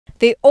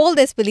The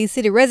oldest Belize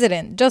City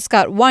resident just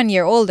got 1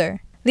 year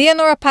older.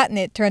 Leonora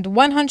Patnett turned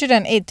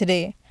 108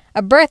 today,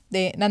 a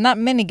birthday that not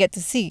many get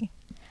to see.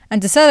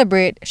 And to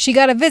celebrate, she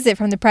got a visit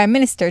from the Prime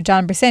Minister,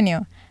 John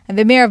Briceño, and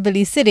the Mayor of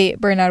Belize City,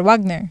 Bernard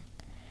Wagner.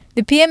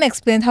 The PM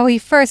explained how he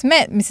first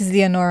met Mrs.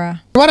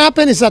 Leonora. What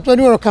happened is that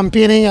when we were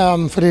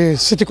campaigning for the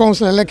city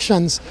council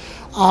elections,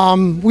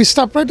 we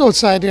stopped right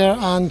outside there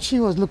and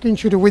she was looking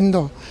through the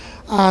window.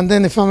 And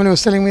then the family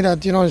was telling me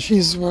that,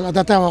 she's, well, at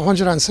that time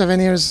 107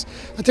 years,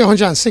 I think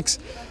 106.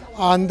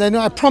 And then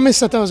I promised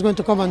that I was going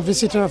to come and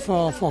visit her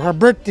for her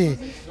birthday,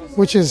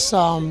 which is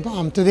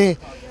today.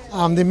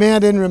 The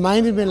mayor then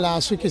reminded me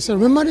last week. He said,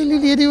 "Remember the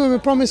lady when we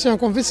promised you to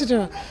come visit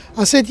her?"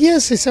 I said,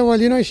 "Yes." He said, "Well,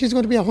 she's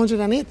going to be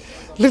 108.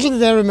 Little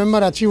did I remember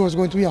that she was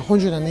going to be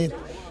 108.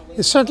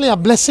 It's certainly a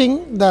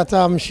blessing that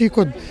she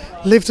could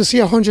live to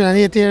see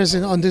 108 years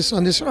on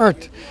this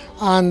earth,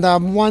 and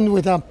one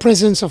with a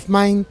presence of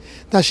mind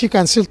that she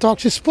can still talk.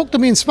 She spoke to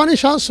me in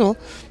Spanish also,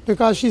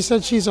 because she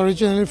said she's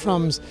originally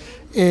from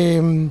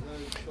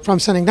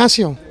San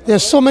Ignacio.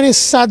 There's so many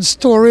sad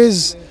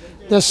stories.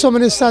 There's so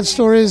many sad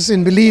stories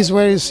in Belize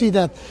where you see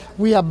that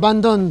we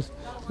abandoned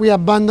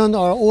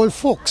our old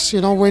folks,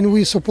 when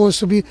we're supposed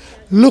to be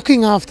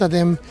looking after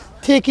them,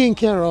 taking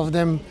care of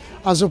them,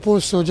 as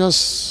opposed to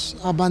just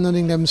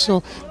abandoning them.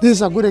 So this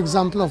is a good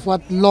example of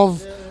what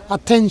love,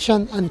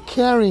 attention, and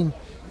caring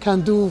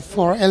can do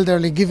for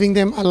elderly, giving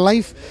them a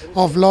life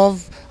of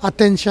love,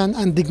 attention,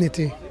 and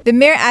dignity. The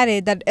mayor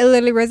added that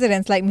elderly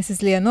residents like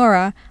Mrs.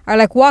 Leonora are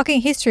like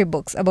walking history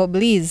books about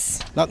Belize.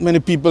 Not many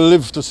people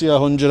live to see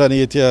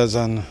 108 years,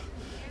 and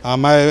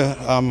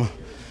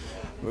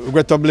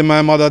regrettably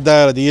my mother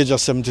died at the age of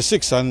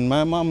 76, and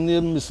my mom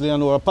named Miss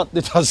Leonora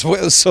Patnett as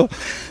well. So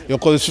you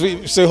can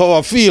see how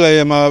I feel. I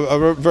am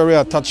very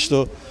attached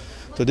to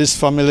this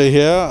family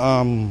here,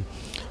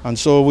 and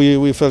so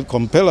we felt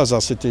compelled as a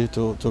city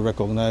to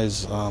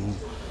recognize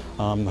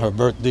her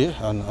birthday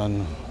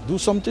and do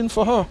something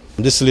for her.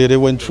 This lady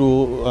went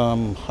through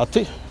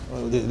Hattie,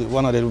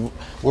 one of the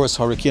worst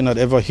hurricanes that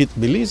ever hit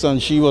Belize,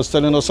 and she was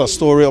telling us a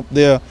story up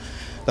there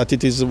that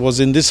was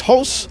in this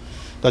house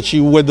that she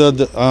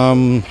weathered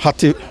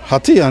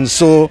Hattie, and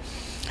so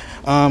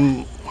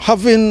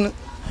having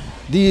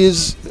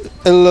these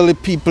elderly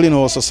people in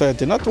our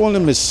society, not only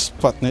Mrs.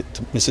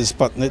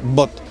 Patnett,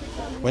 but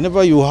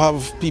whenever you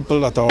have people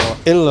that are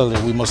elderly,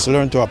 we must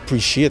learn to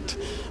appreciate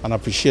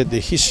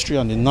the history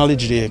and the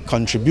knowledge they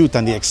contribute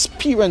and the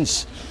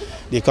experience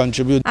they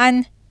contribute.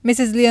 And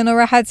Mrs.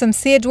 Leonora had some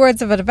sage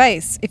words of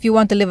advice if you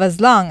want to live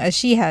as long as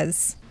she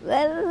has.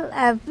 Well,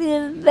 I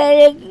feel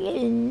glad,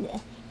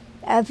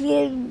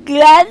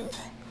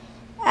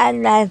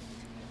 and I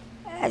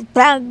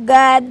thank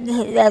God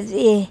that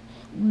He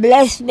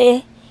blessed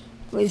me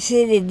to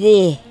see the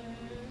day.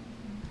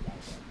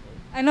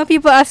 I know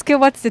people ask you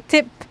what's the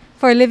tip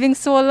for living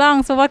so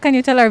long, so what can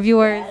you tell our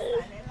viewers?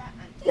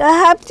 You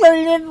have to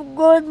live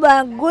good,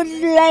 good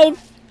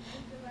life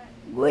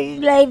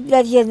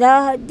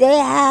that they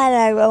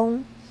had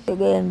around. You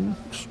can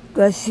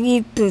go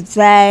sleep to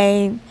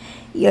time,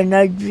 you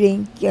not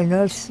drink, you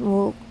not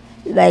smoke,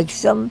 like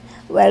some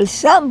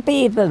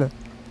people.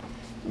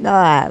 No,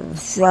 have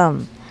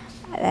some.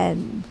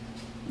 And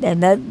they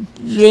not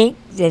drink,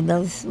 they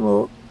not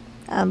smoke,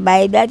 and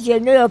by that you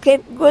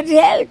keep good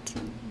health.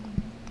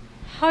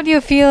 How do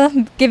you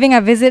feel giving a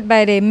visit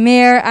by the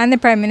mayor and the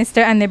prime minister,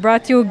 and they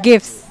brought you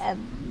gifts? I'm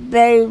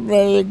very,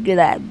 very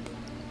glad.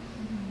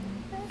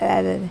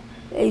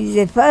 It's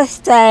the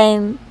first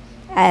time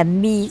I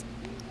meet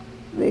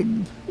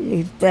with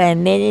the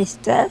prime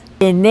minister,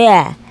 the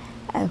mayor.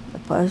 The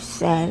first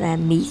time I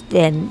meet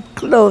them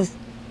close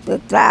to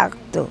talk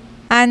to.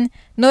 And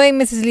knowing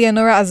Mrs.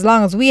 Leonora as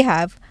long as we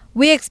have,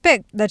 we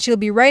expect that she'll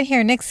be right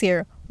here next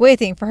year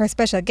waiting for her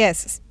special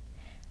guests.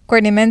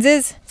 Courtney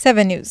Menzies,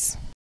 7 News.